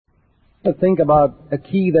To think about a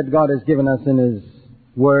key that God has given us in His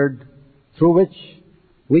Word, through which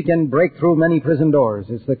we can break through many prison doors.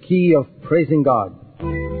 It's the key of praising God.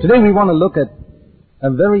 Today we want to look at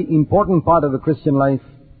a very important part of the Christian life,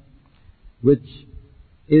 which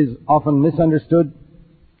is often misunderstood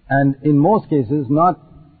and in most cases not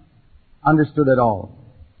understood at all.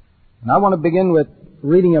 And I want to begin with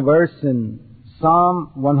reading a verse in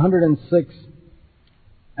Psalm 106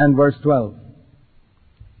 and verse 12.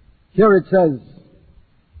 Here it says,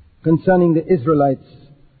 concerning the Israelites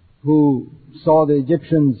who saw the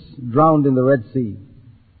Egyptians drowned in the Red Sea,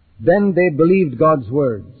 then they believed God's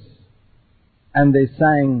words, and they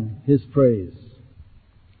sang His praise.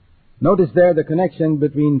 Notice there the connection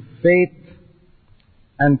between faith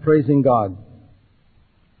and praising God.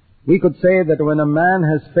 We could say that when a man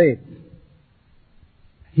has faith,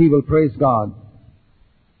 he will praise God.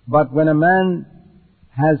 But when a man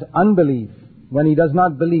has unbelief, when he does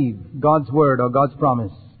not believe God's word or God's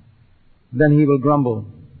promise, then he will grumble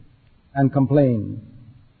and complain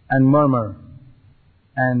and murmur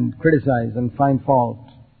and criticize and find fault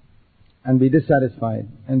and be dissatisfied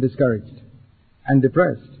and discouraged and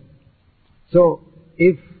depressed. So,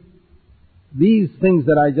 if these things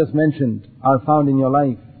that I just mentioned are found in your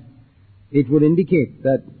life, it would indicate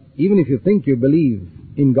that even if you think you believe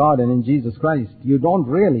in God and in Jesus Christ, you don't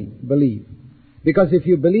really believe. Because if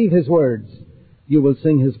you believe His words, you will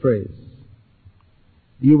sing His praise.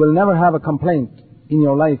 You will never have a complaint in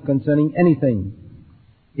your life concerning anything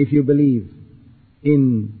if you believe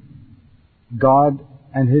in God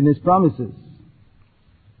and in His promises.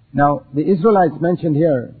 Now, the Israelites mentioned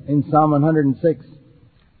here in Psalm 106,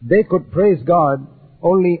 they could praise God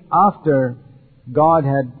only after God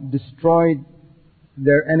had destroyed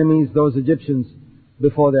their enemies, those Egyptians,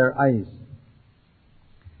 before their eyes.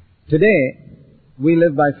 Today, we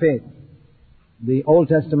live by faith. The Old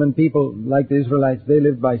Testament people, like the Israelites, they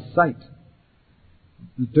lived by sight.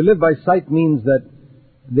 To live by sight means that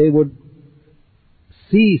they would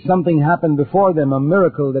see something happen before them, a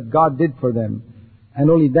miracle that God did for them, and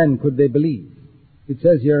only then could they believe. It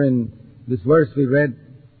says here in this verse we read,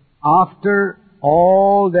 after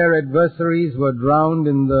all their adversaries were drowned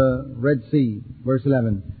in the Red Sea, verse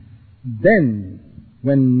 11, then,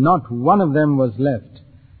 when not one of them was left,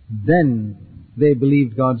 then they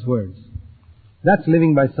believed God's words. That's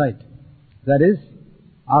living by sight. That is,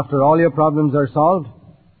 after all your problems are solved,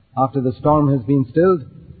 after the storm has been stilled,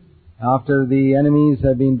 after the enemies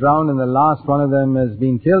have been drowned and the last one of them has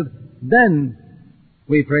been killed, then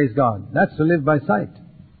we praise God. That's to live by sight.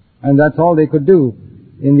 And that's all they could do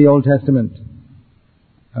in the Old Testament.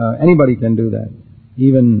 Anybody can do that.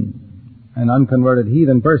 Even an unconverted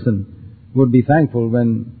heathen person would be thankful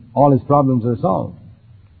when all his problems are solved.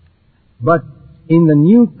 But in the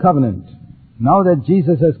new covenant, now that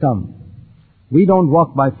Jesus has come, we don't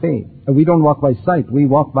walk by faith. We don't walk by sight. We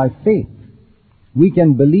walk by faith. We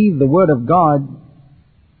can believe the Word of God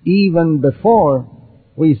even before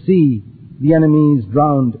we see the enemies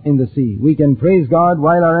drowned in the sea. We can praise God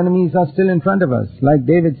while our enemies are still in front of us. Like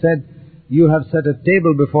David said, you have set a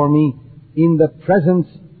table before me in the presence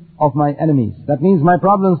of my enemies. That means my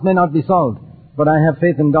problems may not be solved, but I have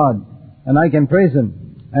faith in God, and I can praise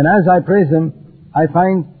Him. And as I praise Him, I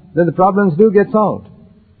find that the problems do get solved.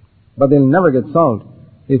 But they'll never get solved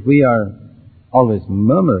if we are always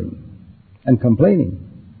murmuring and complaining.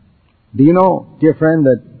 Do you know, dear friend,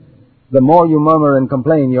 that the more you murmur and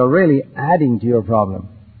complain, you're really adding to your problem.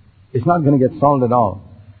 It's not going to get solved at all.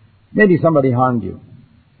 Maybe somebody harmed you.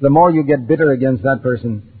 The more you get bitter against that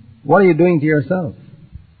person, what are you doing to yourself?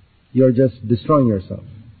 You're just destroying yourself.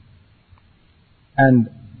 And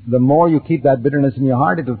the more you keep that bitterness in your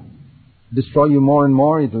heart, it'll destroy you more and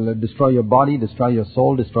more. It'll destroy your body, destroy your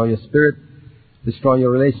soul, destroy your spirit, destroy your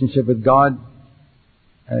relationship with God.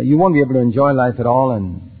 You won't be able to enjoy life at all,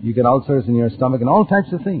 and you get ulcers in your stomach and all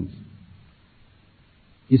types of things.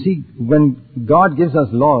 You see, when God gives us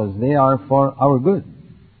laws, they are for our good.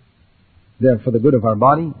 They're for the good of our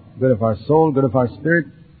body, good of our soul, good of our spirit.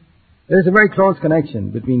 There's a very close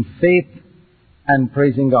connection between faith and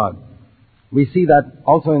praising God. We see that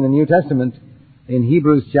also in the New Testament, in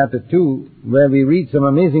Hebrews chapter 2, where we read some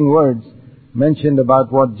amazing words mentioned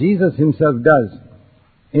about what Jesus Himself does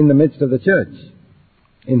in the midst of the church.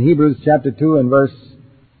 In Hebrews chapter 2 and verse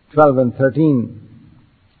 12 and 13,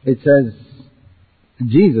 it says,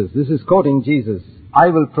 Jesus, this is quoting Jesus, I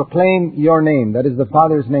will proclaim your name, that is the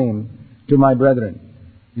Father's name, to my brethren.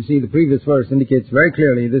 You see, the previous verse indicates very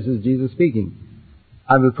clearly this is Jesus speaking.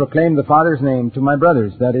 I will proclaim the Father's name to my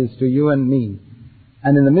brothers, that is, to you and me.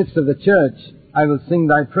 And in the midst of the church, I will sing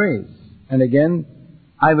thy praise. And again,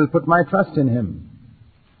 I will put my trust in Him.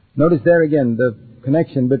 Notice there again the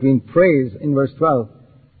connection between praise in verse 12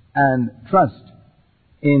 and trust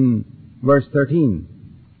in verse 13.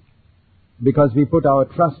 Because we put our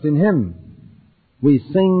trust in Him, we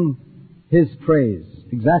sing His praise.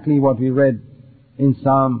 Exactly what we read in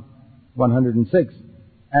Psalm 106.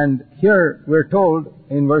 And here we're told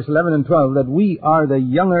in verse 11 and 12 that we are the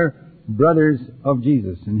younger brothers of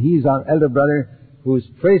Jesus. And He's our elder brother who is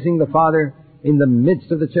praising the Father in the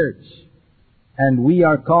midst of the church. And we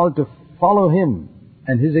are called to follow Him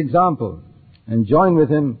and His example and join with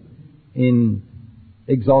Him in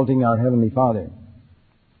exalting our Heavenly Father.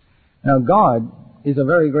 Now God is a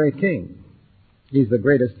very great King. He's the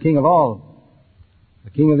greatest King of all,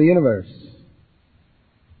 the King of the universe.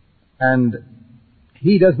 And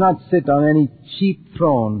He does not sit on any cheap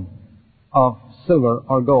throne of silver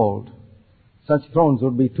or gold. Such thrones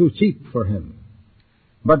would be too cheap for Him.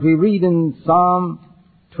 But we read in Psalm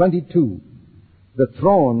 22, the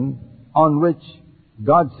throne on which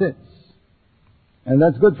God sits. And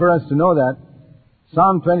that's good for us to know that.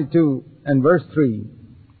 Psalm 22 and verse 3,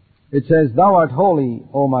 it says, Thou art holy,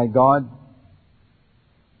 O my God,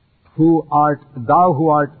 thou who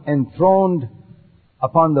art enthroned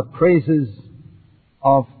upon the praises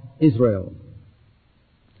of Israel.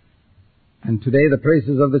 And today the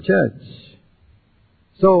praises of the church.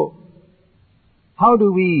 So, how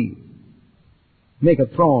do we make a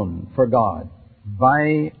throne for God?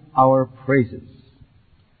 By our praises.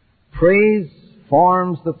 Praise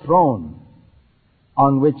forms the throne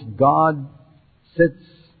on which God sits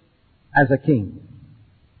as a king.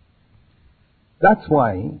 That's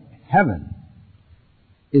why heaven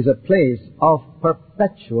is a place of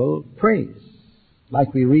perpetual praise,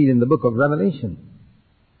 like we read in the book of Revelation.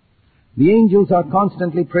 The angels are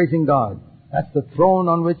constantly praising God. That's the throne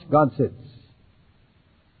on which God sits.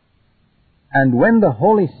 And when the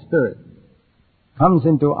Holy Spirit comes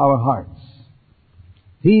into our hearts,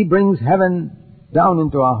 He brings heaven down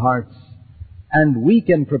into our hearts, and we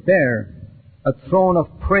can prepare a throne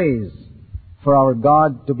of praise for our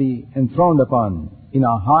God to be enthroned upon in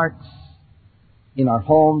our hearts, in our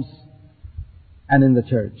homes, and in the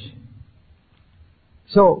church.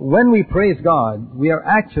 So when we praise God, we are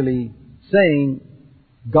actually saying,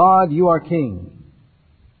 God, you are King,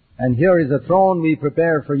 and here is a throne we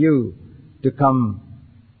prepare for you to come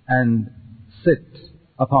and sit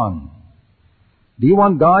upon. Do you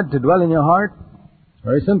want God to dwell in your heart?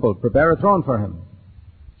 Very simple. Prepare a throne for Him.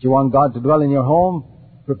 Do you want God to dwell in your home?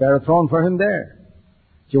 Prepare a throne for Him there.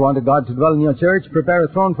 Do you want God to dwell in your church? Prepare a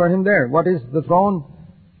throne for Him there. What is the throne?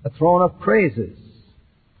 A throne of praises.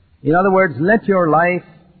 In other words, let your life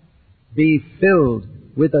be filled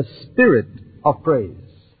with a spirit of praise.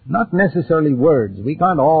 Not necessarily words. We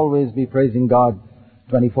can't always be praising God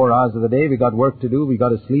 24 hours of the day. We got work to do. We got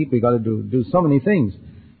to sleep. We got to do so many things.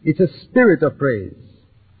 It's a spirit of praise.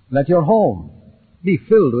 Let your home be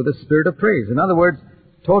filled with a spirit of praise. In other words,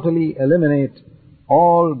 totally eliminate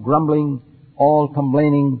all grumbling, all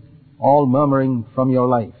complaining, all murmuring from your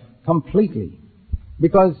life. Completely.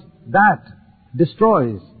 Because that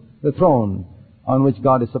destroys the throne on which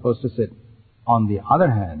God is supposed to sit. On the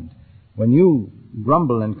other hand, when you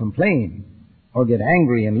grumble and complain, or get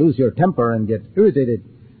angry and lose your temper and get irritated,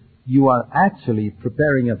 you are actually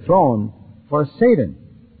preparing a throne for Satan.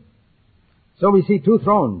 So we see two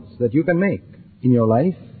thrones that you can make in your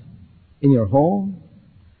life, in your home.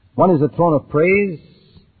 One is a throne of praise,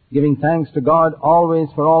 giving thanks to God always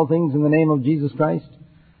for all things in the name of Jesus Christ,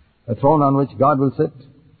 a throne on which God will sit,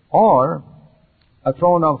 or a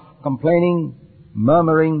throne of complaining,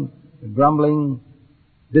 murmuring, grumbling,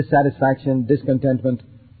 dissatisfaction, discontentment,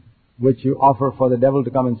 which you offer for the devil to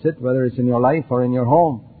come and sit, whether it's in your life or in your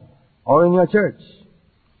home or in your church.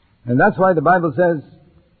 And that's why the Bible says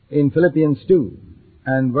in Philippians 2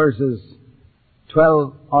 and verses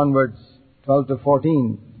 12 onwards, 12 to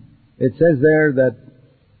 14, it says there that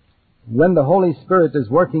when the Holy Spirit is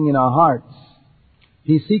working in our hearts,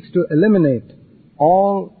 He seeks to eliminate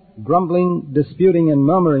all grumbling, disputing, and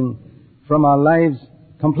murmuring from our lives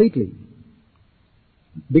completely.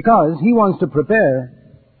 Because He wants to prepare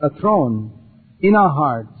a throne in our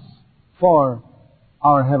hearts for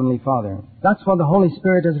our Heavenly Father. That's what the Holy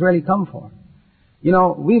Spirit has really come for. You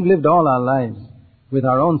know, we've lived all our lives with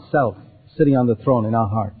our own self sitting on the throne in our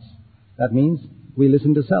hearts. That means we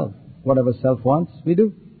listen to self. Whatever self wants, we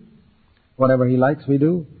do. Whatever he likes, we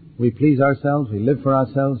do. We please ourselves, we live for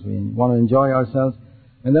ourselves, we want to enjoy ourselves.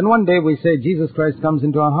 And then one day we say, Jesus Christ comes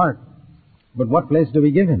into our heart. But what place do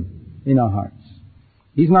we give Him in our hearts?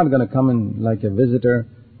 He's not going to come in like a visitor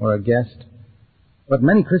or a guest. But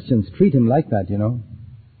many Christians treat Him like that, you know.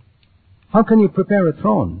 How can you prepare a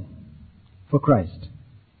throne for Christ?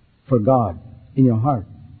 for God in your heart.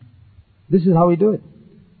 This is how we do it,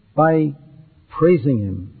 by praising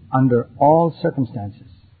Him under all circumstances.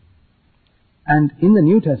 And in the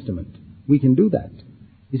New Testament, we can do that.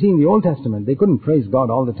 You see, in the Old Testament, they couldn't praise God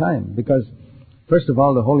all the time because, first of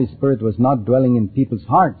all, the Holy Spirit was not dwelling in people's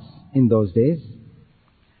hearts in those days.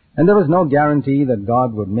 And there was no guarantee that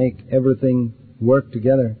God would make everything work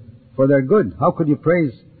together for their good. How could you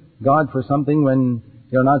praise God for something when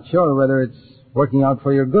you're not sure whether it's working out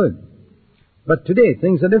for your good? But today,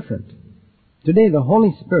 things are different. Today, the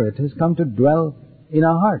Holy Spirit has come to dwell in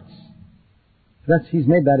our hearts. He's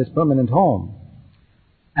made that his permanent home.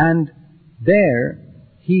 And there,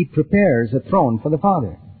 He prepares a throne for the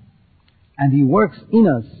Father. And He works in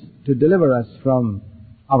us to deliver us from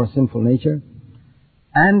our sinful nature.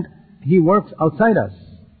 And He works outside us.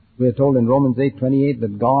 We are told in Romans 8:28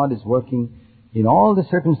 that God is working in all the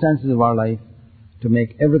circumstances of our life to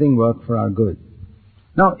make everything work for our good.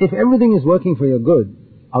 Now, if everything is working for your good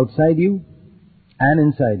outside you and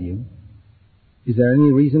inside you, is there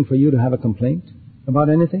any reason for you to have a complaint about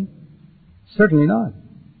anything? Certainly not.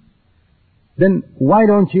 Then why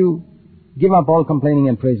don't you give up all complaining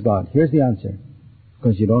and praise God? Here's the answer.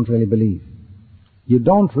 Because you don't really believe. You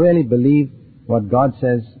don't really believe what God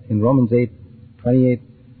says in Romans 8:28,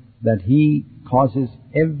 that He causes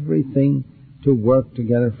everything to work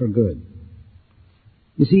together for good.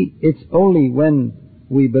 You see, it's only when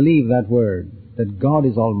we believe that word that God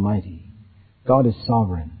is almighty, God is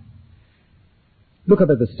sovereign. Look up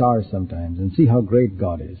at the stars sometimes and see how great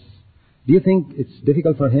God is. Do you think it's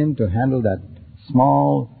difficult for Him to handle that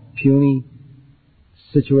small, puny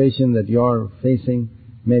situation that you're facing?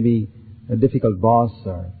 Maybe a difficult boss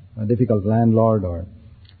or a difficult landlord or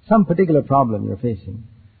some particular problem you're facing.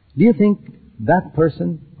 Do you think that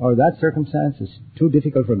person or that circumstance is too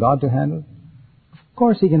difficult for God to handle? Of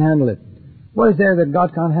course He can handle it. What is there that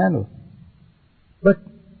God can't handle? But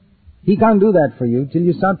He can't do that for you till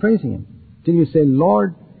you start praising Him. Till you say,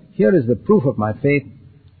 Lord, here is the proof of my faith.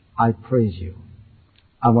 I praise You.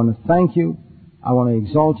 I want to thank You. I want to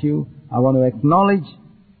exalt You. I want to acknowledge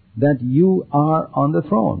that You are on the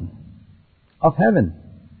throne of heaven.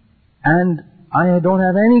 And I don't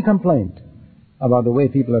have any complaint about the way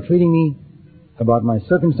people are treating me, about my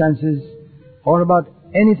circumstances, or about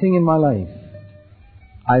anything in my life.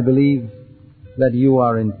 I believe that You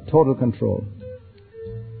are in total control.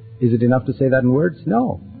 Is it enough to say that in words?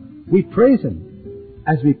 No. We praise Him.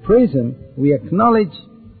 As we praise Him, we acknowledge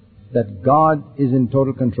that God is in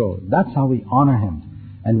total control. That's how we honor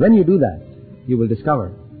Him. And when you do that, you will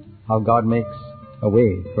discover how God makes a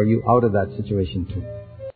way for you out of that situation too.